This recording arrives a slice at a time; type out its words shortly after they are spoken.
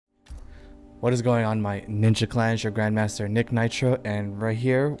What is going on, my ninja clans? Your Grandmaster NikkNitro, and right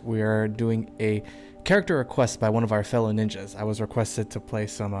here we are doing a character request by one of our fellow ninjas. I was requested to play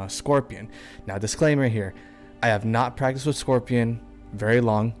some Scorpion. Now, disclaimer here, I have not practiced with Scorpion very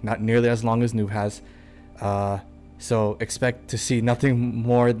long, not nearly as long as Noob has, so expect to see nothing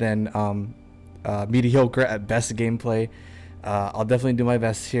more than mediocre at best gameplay. I'll definitely do my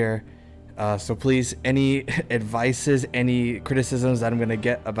best here. So please, any advices, any criticisms that I'm gonna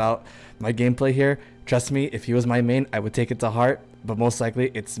get about my gameplay here, trust me, if he was my main, I would take it to heart, but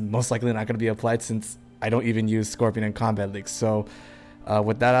it's most likely not gonna be applied since I don't even use Scorpion in combat leagues. So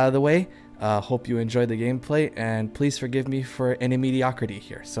with that out of the way, hope you enjoyed the gameplay, and please forgive me for any mediocrity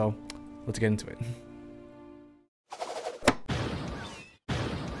here. So let's get into it.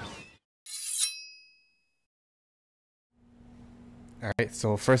 Alright,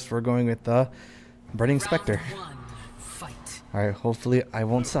 so first we're going with the Burning Specter. Alright, hopefully I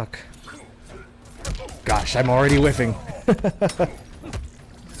won't suck. Gosh, I'm already whiffing.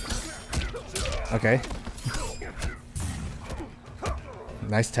 Okay.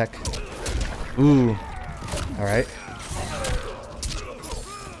 Nice tech. Ooh. Alright.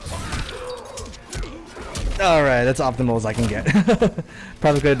 Alright, that's optimal as I can get.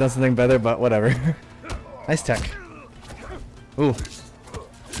 Probably could have done something better, but whatever. Nice tech. Ooh.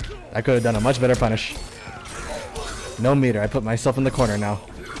 I could have done a much better punish. No meter. I put myself in the corner now.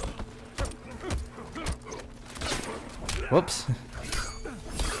 Whoops.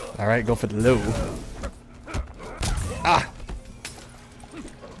 Alright, go for the low. Ah!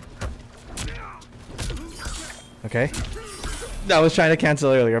 Okay. I was trying to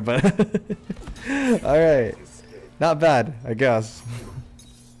cancel earlier, but... Alright. Not bad, I guess.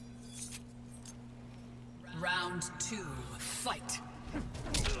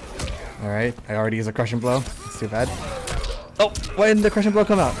 Alright, I already used a crushing blow. That's too bad. Oh, why didn't the crushing blow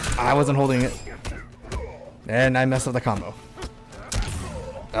come out? I wasn't holding it. And I messed up the combo.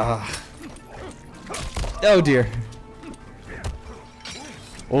 Oh dear.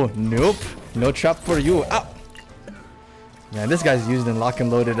 Oh, nope. No trap for you. Ow! Man, this guy's used in lock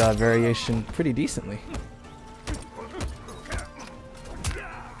and loaded variation pretty decently.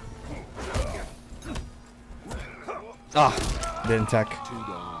 Ah, didn't tech.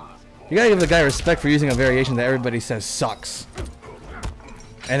 You gotta give the guy respect for using a variation that everybody says sucks.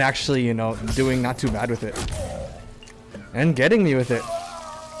 And actually, you know, doing not too bad with it. And getting me with it.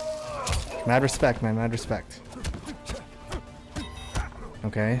 Mad respect, man, mad respect.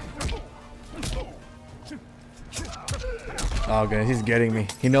 Okay. Oh, good, he's getting me.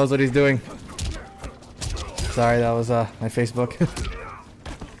 He knows what he's doing. Sorry, that was my Facebook.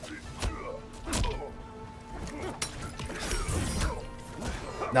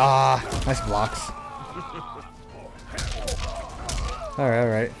 Ah, nice blocks.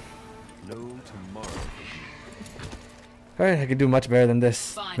 Alright. Alright, I could do much better than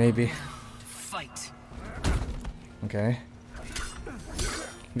this, maybe. Okay.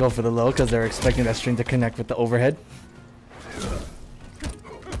 Go for the low because they're expecting that string to connect with the overhead.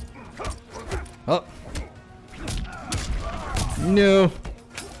 Oh. No.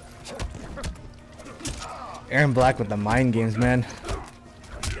 Aaron Black with the mind games, man.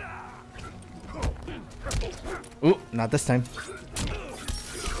 Ooh, not this time.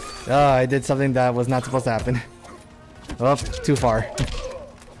 Oh, I did something that was not supposed to happen. Oh, too far.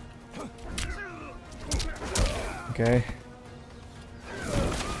 Okay.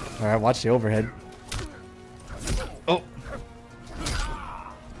 Alright, watch the overhead. Oh!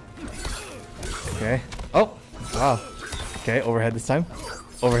 Okay. Oh! Wow. Okay, overhead this time.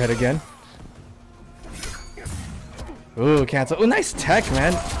 Overhead again. Ooh, cancel. Ooh, nice tech,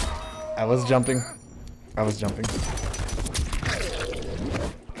 man! I was jumping.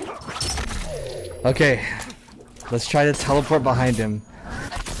 Okay, let's try to teleport behind him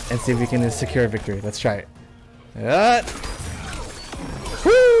and see if we can secure a victory. Let's try it.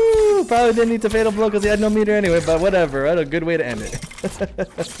 Woo! Probably didn't need to fatal blow because he had no meter anyway, but whatever. What a good way to end it.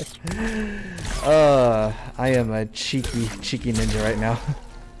 I am a cheeky ninja right now.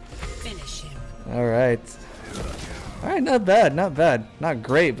 Alright. Alright, not bad, not bad. Not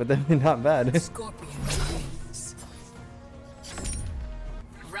great, but definitely not bad.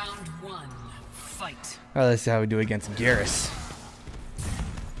 Alright, let's see how we do against Garrus.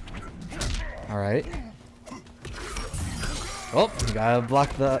 Alright. Oh, you gotta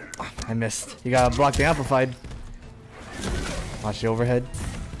block the... Oh, I missed. You gotta block the amplified. Watch the overhead.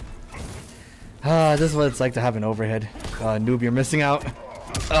 This is what it's like to have an overhead. Noob, you're missing out.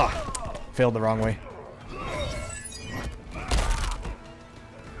 Failed the wrong way.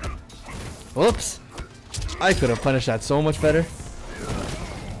 Whoops. I could have punished that so much better.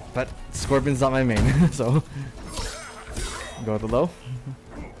 But Scorpion's not my main, so go to low.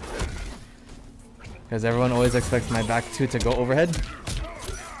 Because everyone always expects my back two to go overhead.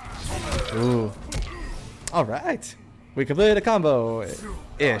 Ooh. Alright. We completed a combo.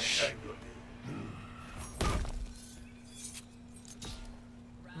 Ish.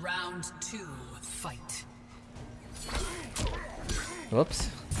 Round 2, fight. Whoops.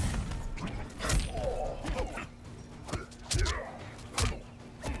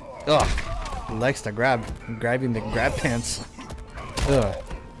 Ugh. Likes to grab. Grabbing the grab pants. Ugh.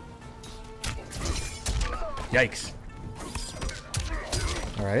 Yikes.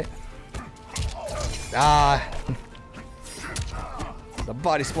 Alright. Ah. The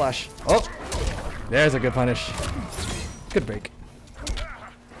body splash. Oh. There's a good punish. Good break.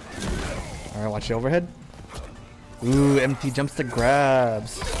 Alright, watch the overhead. Ooh, empty jumps to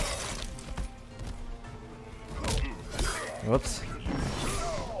grabs. Whoops.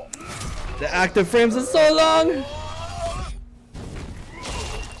 The active frames is so long!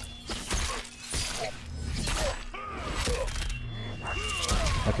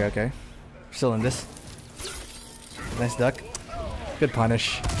 Okay, okay. Still in this. Nice duck. Good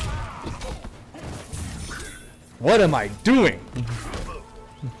punish. What am I doing?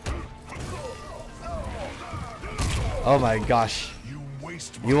 Oh my gosh.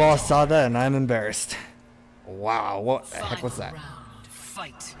 You all saw that and I'm embarrassed. Wow, what the heck was that?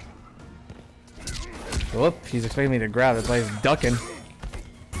 Fight. Whoop, he's expecting me to grab, that's why he's ducking.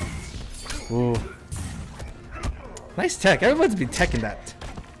 Ooh. Nice tech, everyone's been teching that.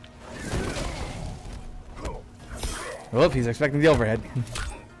 Whoop, he's expecting the overhead.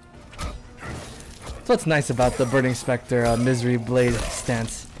 That's what's nice about the Burning Specter Misery Blade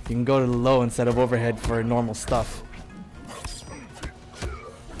stance. You can go to the low instead of overhead for normal stuff.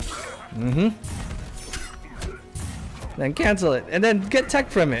 Then cancel it, and then get tech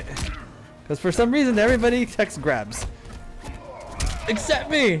from it. Because for some reason everybody techs grabs. Except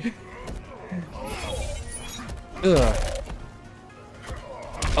me! Ugh.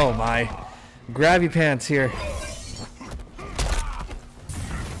 Oh my. Grab your pants here.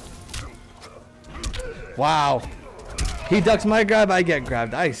 Wow. He ducks my grab, I get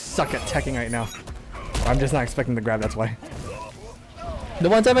grabbed. I suck at teching right now. I'm just not expecting the grab, that's why. The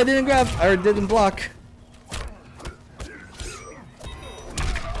one time I didn't grab, or didn't block.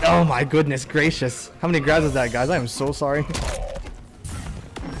 Oh my goodness gracious. How many grabs is that, guys? I am so sorry.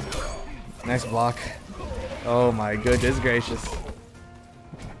 Nice block. Oh my goodness gracious.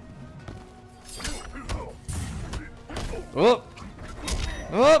 Whoop.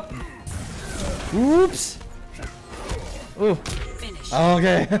 Whoop. Oops. Ooh.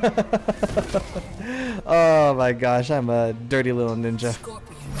 Okay. Oh my gosh, I'm a dirty little ninja.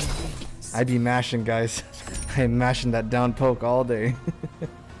 I'd be mashing, guys. I'm mashing that down poke all day.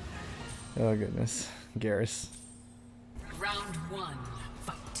 Oh goodness. Garrus. Round 1,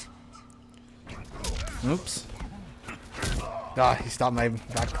 fight. Oops. Ah, he stopped my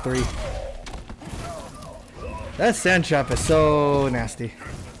back three. That sand trap is so nasty.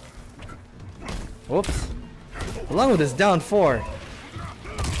 Whoops. Along with this down 4.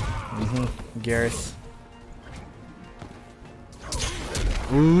 Garrus.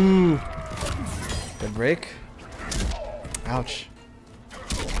 Ooh. Good break. Ouch.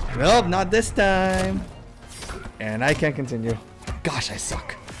 Nope, not this time. And I can't continue. Gosh, I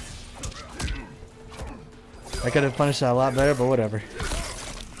suck. I could have punished that a lot better, but whatever.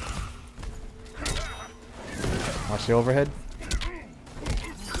 Watch the overhead.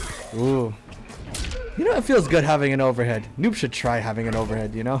 Ooh. You know, it feels good having an overhead. Noob should try having an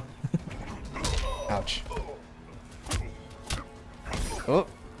overhead, you know? Ouch. Oh.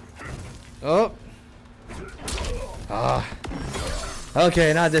 Oh. Ah.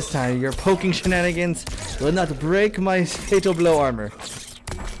 Okay, not this time. Your poking shenanigans will not break my fatal blow armor.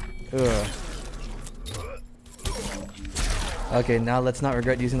 Ugh. Okay, now let's not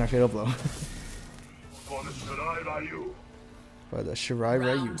regret using our fatal blow. For the Shirai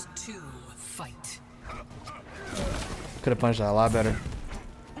Ryu. Round 2, fight. Could have punched that a lot better.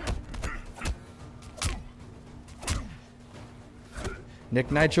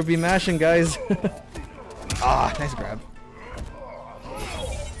 NikkNitro be mashing, guys. Ah, nice grab.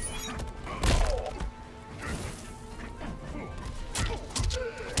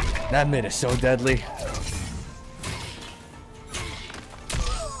 That mid is so deadly.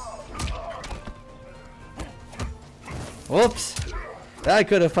 Whoops. I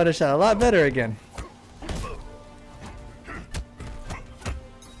could have punished that a lot better again.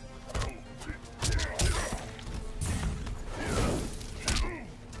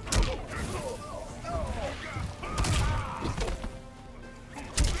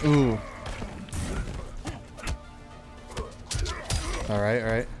 Ooh. Alright,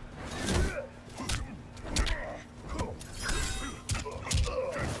 alright.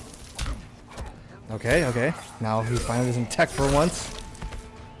 Okay, okay. Now he finally isn't tech for once.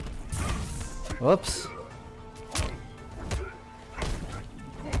 Whoops.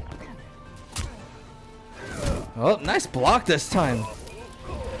 Oh, nice block this time.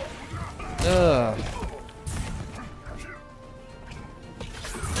 Ugh.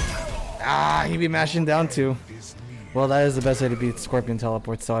 Ah, he be mashing down too. Well, that is the best way to beat Scorpion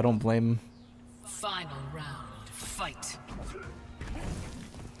teleports, so I don't blame him. Final round, fight.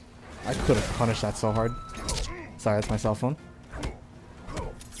 I could have punished that so hard. Sorry, that's my cell phone.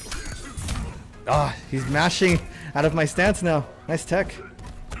 Ah, he's mashing out of my stance now. Nice tech.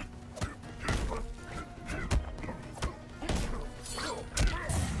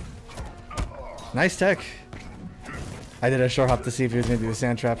 Nice tech. I did a short hop to see if he was going to do the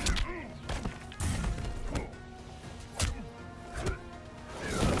sand trap.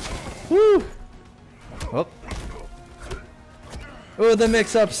 Woo! Oh. Oh, the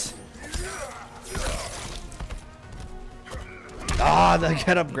mix-ups. Ah, the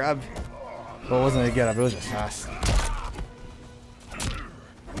get-up grab. Well, it wasn't a get-up, it was just fast.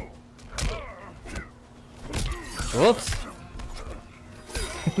 Whoops.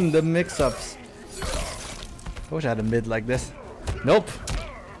 The mix-ups. I wish I had a mid like this. Nope.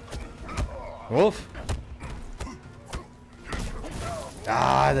 Woof.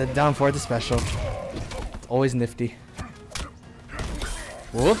 Ah, the down forward is special. It's always nifty.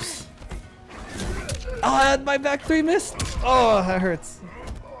 Whoops. Ah, my back three missed. Oh, that hurts.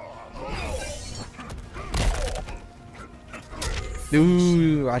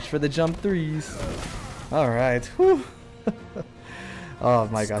 Ooh, watch for the jump threes. Alright. Oh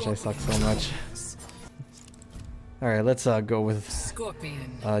my gosh, I suck so much. Alright, let's go with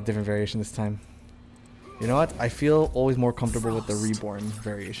Scorpion. different variation this time. You know what? I feel always more comfortable with the Reborn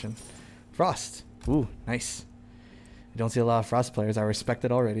variation. Frost. Ooh, nice. I don't see a lot of Frost players. I respect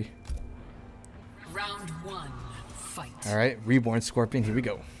it already. Round one, fight. Alright, Reborn Scorpion. Here we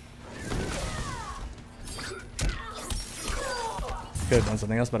go. Could have done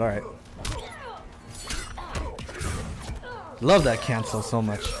something else, but alright. Love that cancel so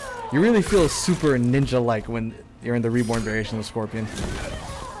much. You really feel super ninja-like when you're in the Reborn variation of Scorpion.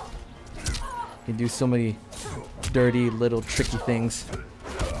 You can do so many dirty, little, tricky things.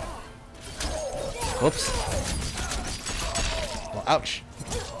 Whoops. Well, ouch.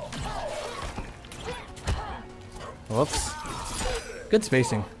 Whoops. Good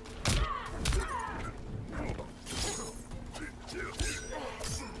spacing.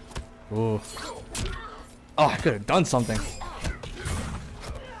 Ooh. Oh, I could have done something.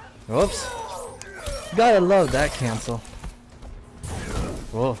 Whoops. Gotta love that cancel.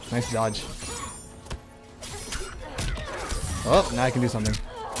 Whoa, nice dodge. Oh, now I can do something.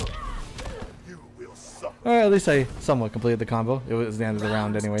 Alright, at least I somewhat completed the combo. It was the end of the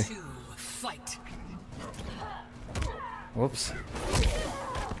round anyway. Whoops.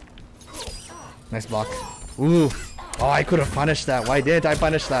 Nice block. Ooh. Oh, I could have punished that. Why didn't I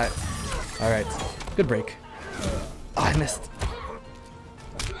punish that? Alright. Good break. Oh, I missed.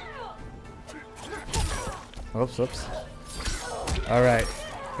 Whoops, whoops. Alright.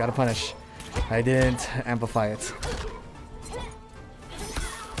 Gotta punish. I didn't amplify it.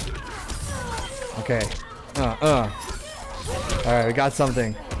 Okay. Alright, we got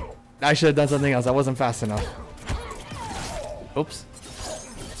something. I should have done something else. I wasn't fast enough. Oops.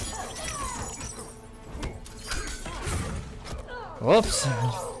 Whoops.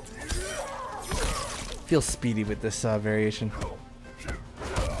 Feels speedy with this variation.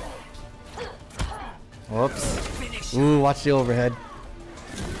 Whoops. Ooh, watch the overhead.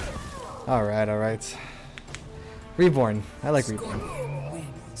 Alright, alright. Reborn. I like Reborn.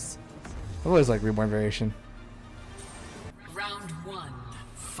 I always like Reborn variation. Round one,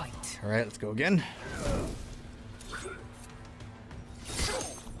 fight. Alright, let's go again.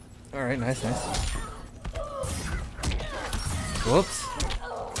 Alright, nice, nice. Whoops.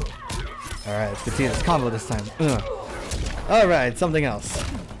 Alright, let's continue this combo this time. Alright, something else.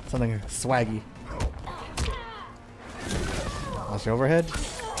 Something swaggy. Watch the overhead.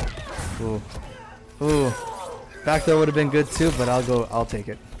 Ooh. Ooh. Back there would have been good too, but I'll take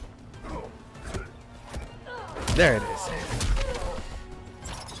it. There it is.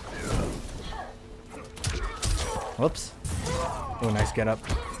 Whoops. Oh, nice get up.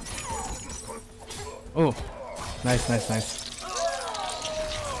 Oh, nice, nice, nice.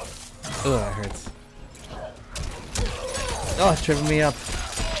 Oh, that hurts. Oh, it's tripping me up.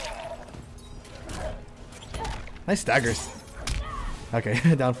 Nice daggers.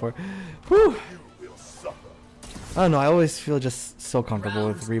 Okay, down 4. Whew. I don't know, I always feel just so comfortable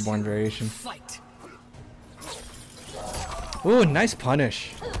with Reborn variation. Fight. Ooh, nice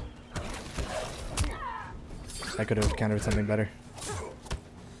punish. I could have countered something better.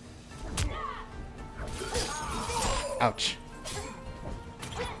 Ouch.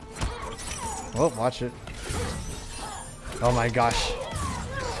 Oh, watch it. Oh my gosh.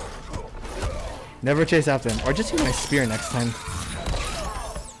 Never chase after him. Or just use my spear next time.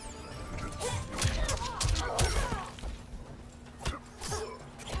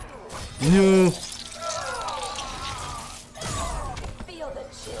 No.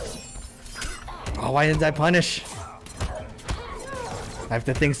 Oh, why didn't I punish? I have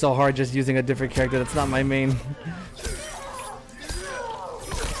to think so hard just using a different character that's not my main.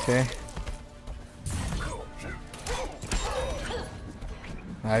 Okay.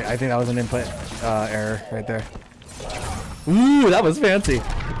 I think that was an input error right there. Ooh, that was fancy.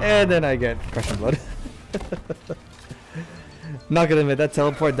 And then I get crushing blood. Not gonna admit that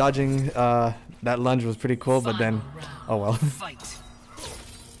teleport dodging that lunge was pretty cool, but then, oh well.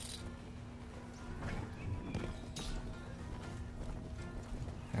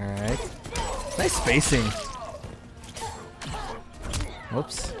 Alright. Nice spacing.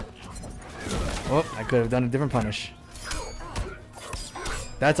 Whoops. Oh, I could have done a different punish.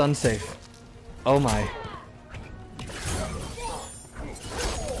 That's unsafe. Oh my.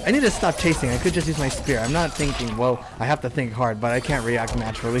 I need to stop chasing. I could just use my spear. I'm not thinking, well, I have to think hard, but I can't react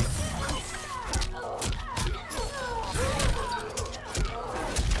naturally.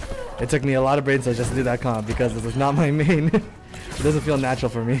 It took me a lot of brain cells just to do that comp because this is not my main. It doesn't feel natural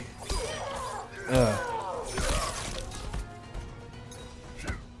for me.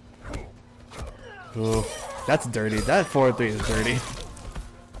 Ooh, that's dirty. That 4-3 is dirty.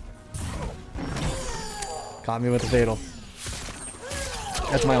 Caught me with the fatal.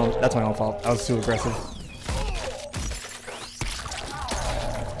 That's my own fault. I was too aggressive.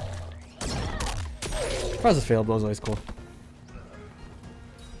 Process fail blow is always cool.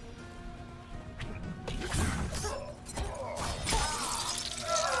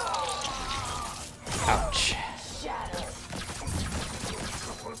 Ouch.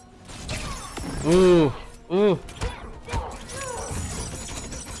 Ooh. Ooh.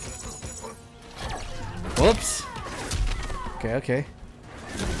 Whoops. Okay, okay.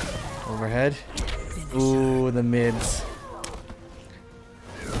 Overhead. Ooh, the mids.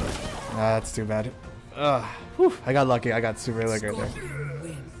 Ah, that's too bad. Ugh. Whew, I got lucky. I got super lucky right there.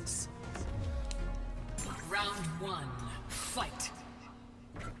 Round 1, fight.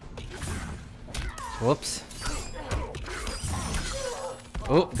 Whoops.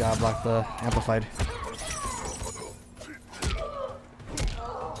 Oh, gotta block the amplified.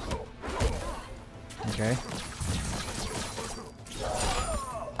 Okay.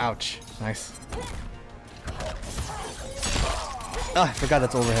 Ouch. Nice. Ah, I forgot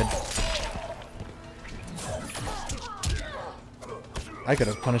that's overhead. I could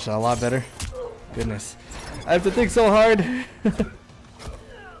have punished it a lot better. Goodness. I have to think so hard.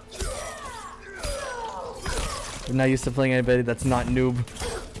 I'm not used to playing anybody that's not noob.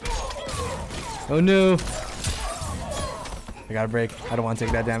 Oh no. I gotta break. I don't want to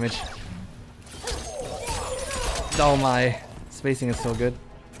take that damage. Oh my. Spacing is so good.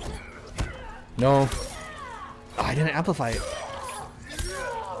 No. Oh, I didn't amplify it.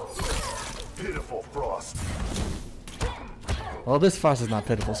 Pitiful frost. Well, this frost is not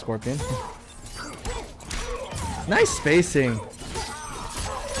pitiful, Scorpion. Nice spacing.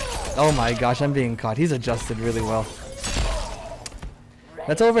 Oh my gosh, I'm being caught. He's adjusted really well.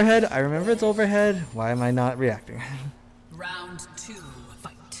 That's overhead. I remember it's overhead. Why am I not reacting? Round 2,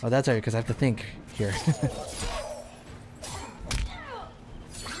 fight. Oh, that's right, because I have to think here.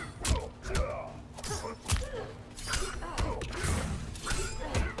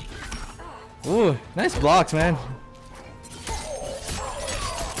 Ooh, nice blocks, man.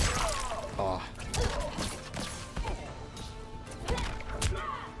 Oh.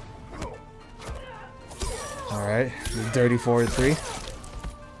 Alright, dirty 4-3.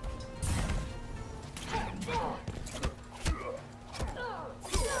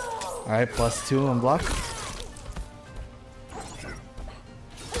 Alright, +2 on block.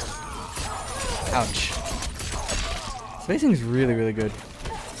 Ouch. Spacing is really, really good.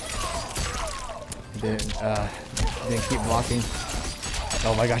 Didn't keep blocking.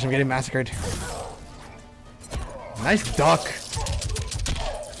 Oh my gosh, I'm getting massacred. Nice duck.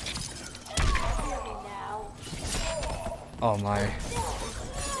 Oh my.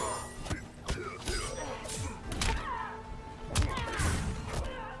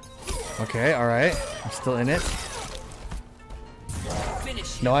 Okay, alright. I'm still in it.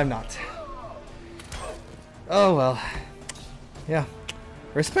 No, I'm not. Oh well. Yeah.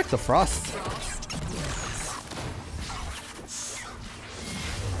 Respect the frost.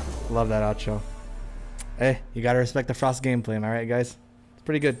 Love that outro. Hey, you gotta respect the frost gameplay, am I right, guys? It's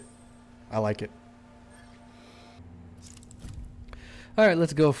pretty good. I like it. Alright,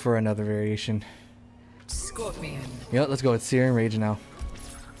 let's go for another variation. Scorpion. You know, let's go with Searing Rage now.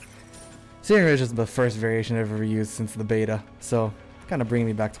 Searing Rage is the first variation I've ever used since the beta, so kind of bringing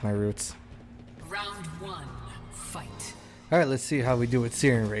me back to my roots. Round 1, fight. Alright, let's see how we do with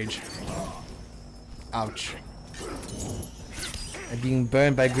Searing Rage. Ouch. I'm being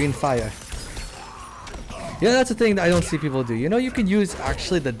burned by green fire. Yeah, that's the thing that I don't see people do. You know, you can use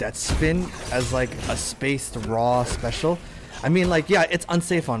actually the death spin as like a spaced raw special. I mean, like, yeah, it's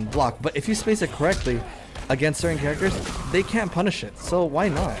unsafe on block, but if you space it correctly against certain characters, they can't punish it. So why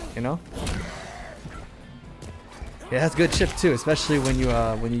not, you know? It has good chip too, especially when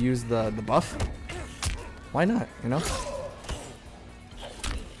you use the buff. Why not, you know?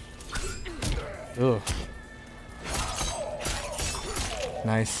 Ooh.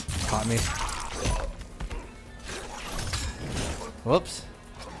 Nice. Caught me. Whoops.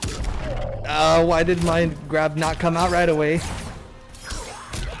 Why did my grab not come out right away?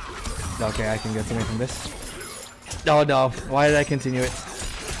 Okay, I can get something from this. Oh no, why did I continue it?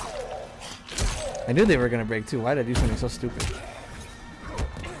 I knew they were gonna break too. Why did I do something so stupid?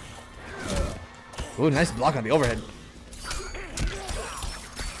 Ooh, nice block on the overhead.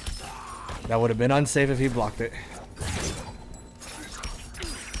 That would have been unsafe if he blocked it.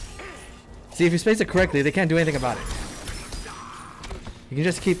 See, if you space it correctly, they can't do anything about it. You can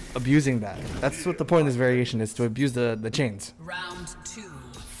just keep abusing that. That's what the point of this variation is, to abuse the chains. Round 2,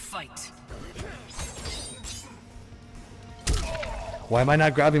 fight. Why am I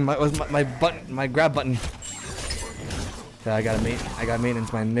not grabbing my button, my grab button? Yeah, I got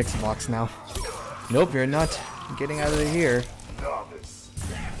maintenance my Nick's box now. Nope, you're not getting out of here.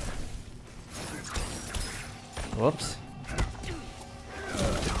 Whoops.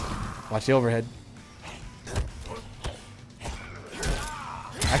 Watch the overhead.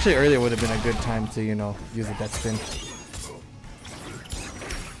 Actually, earlier would have been a good time to, you know, use a death spin.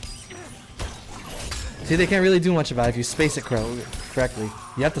 See, they can't really do much about it if you space it correctly.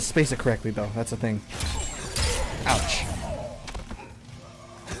 You have to space it correctly, though. That's the thing. Ouch.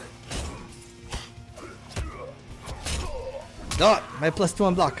 Oh, my +2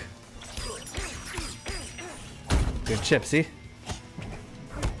 on block. Good chip, see?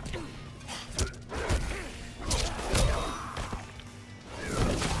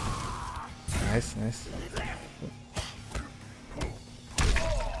 Nice, nice.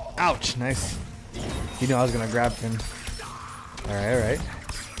 Ouch, nice. You knew I was gonna grab him. Alright, alright.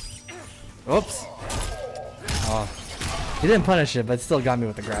 Oops. Oh. He didn't punish it, but still got me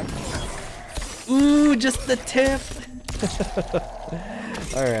with the grab. Ooh, just the tip!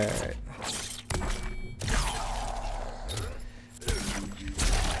 Alright, alright.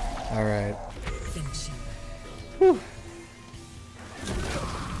 Alright. Whew.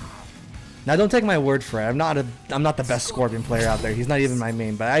 Now don't take my word for it. I'm not the best Scorpion player out there. He's not even my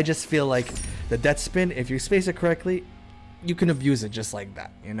main, but I just feel like the death spin, if you space it correctly, you can abuse it just like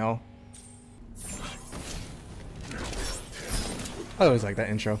that, you know? I always like that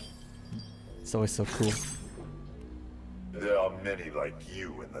intro. It's always so cool. There are many like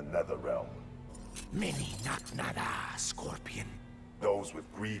you in the Nether Realm. Many not nada, Scorpion. Those with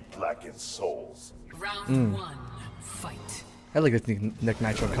greed-blackened souls. Round 1, fight. I like the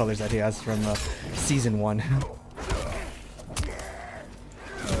NikkNitro colors that he has from Season 1.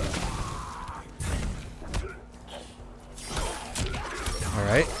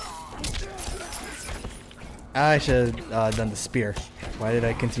 Alright. I should have done the spear. Why did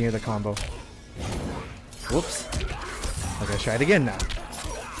I continue the combo? Whoops. Okay, let's try it again now.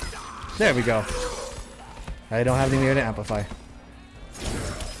 There we go. I don't have anything here to amplify.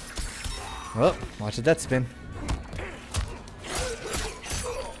 Oh, watch the death spin.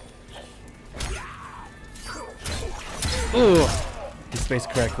 Ooh! He spaced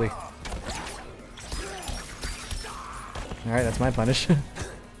correctly. Alright, that's my punish. Could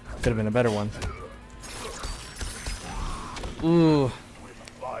have been a better one. Ooh.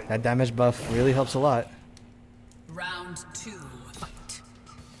 That damage buff really helps a lot. Round 2, fight.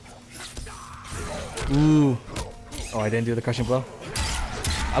 Ooh. Oh, I didn't do the crushing blow.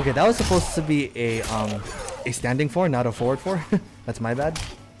 Okay, that was supposed to be a standing 4, not a forward 4. That's my bad.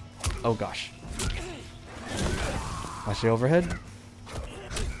 Oh gosh. Watch the overhead.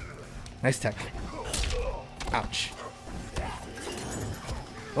 Nice tech. Ouch.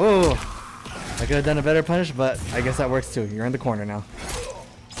 Oh, I could have done a better punish, but I guess that works too. You're in the corner now.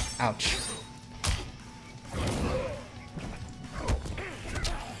 Ouch.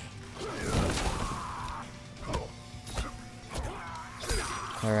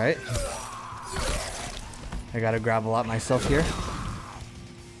 Alright. I gotta grab a lot myself here.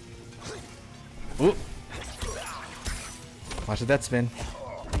 Ooh. Watch the death spin.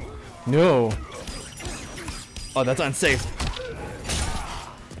 No. Oh, that's unsafe.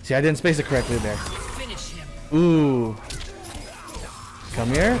 See, I didn't space it correctly there. Finish him. Ooh. Come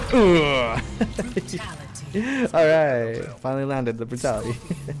here. Ooh. Alright. Finally landed the brutality.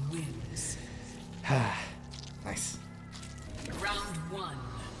 Wins. Nice. Round 1.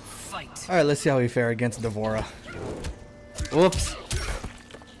 Fight. Alright, let's see how we fare against Devora. Whoops.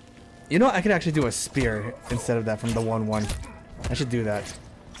 You know, I could actually do a spear instead of that from the 1-1. I should do that.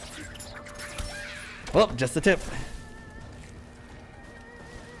 Well, just a tip.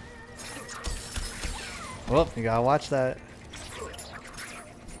 Well, you gotta watch that.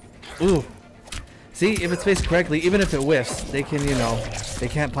 Ooh. See, if it's spaced correctly, even if it whiffs, they can, you know, they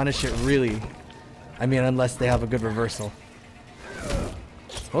can't punish it really. I mean, unless they have a good reversal.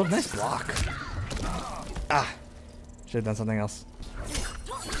 Oh, nice block. Ah. Should have done something else.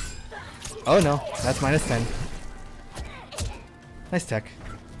 Oh no, that's -10. Nice tech.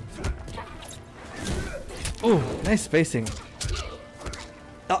 Ooh, nice spacing.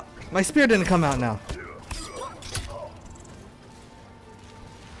 Oh, my spear didn't come out now.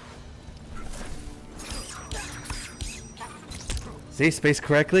 See, spaced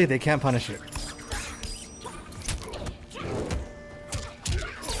correctly, they can't punish it.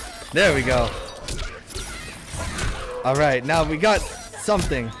 There we go. Alright, now we got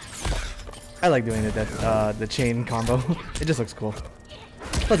something. I like doing the chain combo. It just looks cool.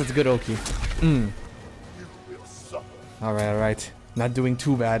 Plus it's a good Oki. Alright, alright. Not doing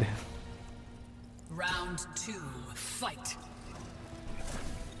too bad. Round 2. Fight.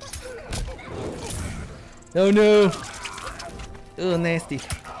 Oh no! Oh, nasty.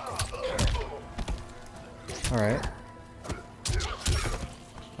 Alright.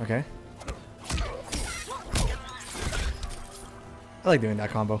 Okay. I like doing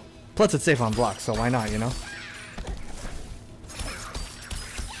that combo. Plus it's safe on blocks, so why not, you know?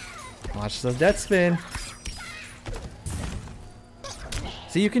 Watch the death spin.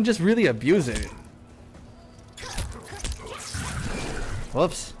 See, you can just really abuse it.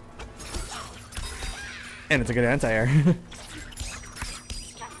 Whoops. And it's a good anti-air.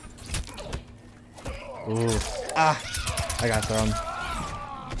 Ooh. Ah! I got thrown.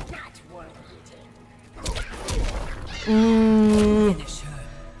 Ooh.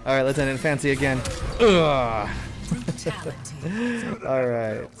 Alright, let's end it fancy again. Ugh.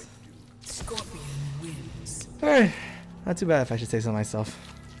 Alright. Scorpion wins. Alright. Not too bad if I should say so myself.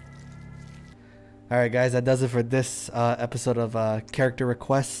 Alright guys, that does it for this episode of Character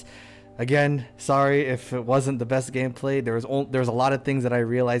Requests. Again, sorry if it wasn't the best gameplay. There was a lot of things that I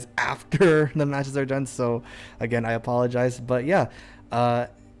realized after the matches are done, so again, I apologize. But yeah,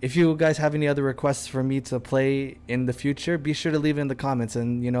 if you guys have any other requests for me to play in the future, be sure to leave it in the comments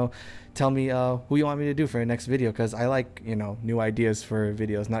and, you know, tell me who you want me to do for the next video, because I like, you know, new ideas for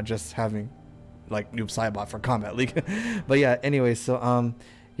videos, not just having like Noob Saibot for Combat League. But yeah, anyway, so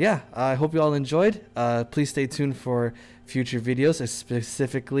yeah, I hope you all enjoyed. Please stay tuned for future videos,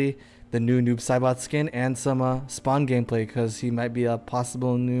 specifically the new Noob Saibot skin and some Spawn gameplay, because he might be a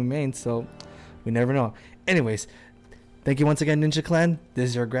possible new main, so we never know. Anyways, thank you once again, Ninja Clan. This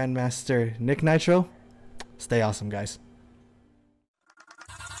is your Grandmaster NikkNitro. Stay awesome, guys.